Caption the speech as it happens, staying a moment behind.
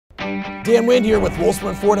Dan Wind here with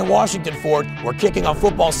Wolfsman Ford and Washington Ford. We're kicking off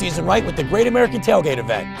football season right with the Great American Tailgate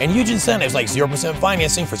event and huge incentives like 0%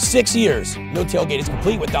 financing for 6 years. No tailgate is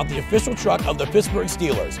complete without the official truck of the Pittsburgh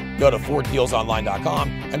Steelers. Go to FordDealsOnline.com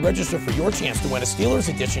and register for your chance to win a Steelers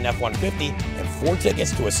Edition F-150 and 4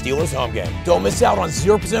 tickets to a Steelers home game. Don't miss out on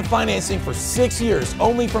 0% financing for 6 years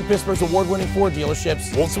only from Pittsburgh's award-winning Ford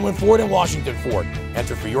dealerships, Wolfsman Ford and Washington Ford.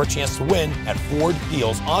 Enter for your chance to win at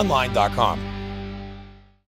FordDealsOnline.com.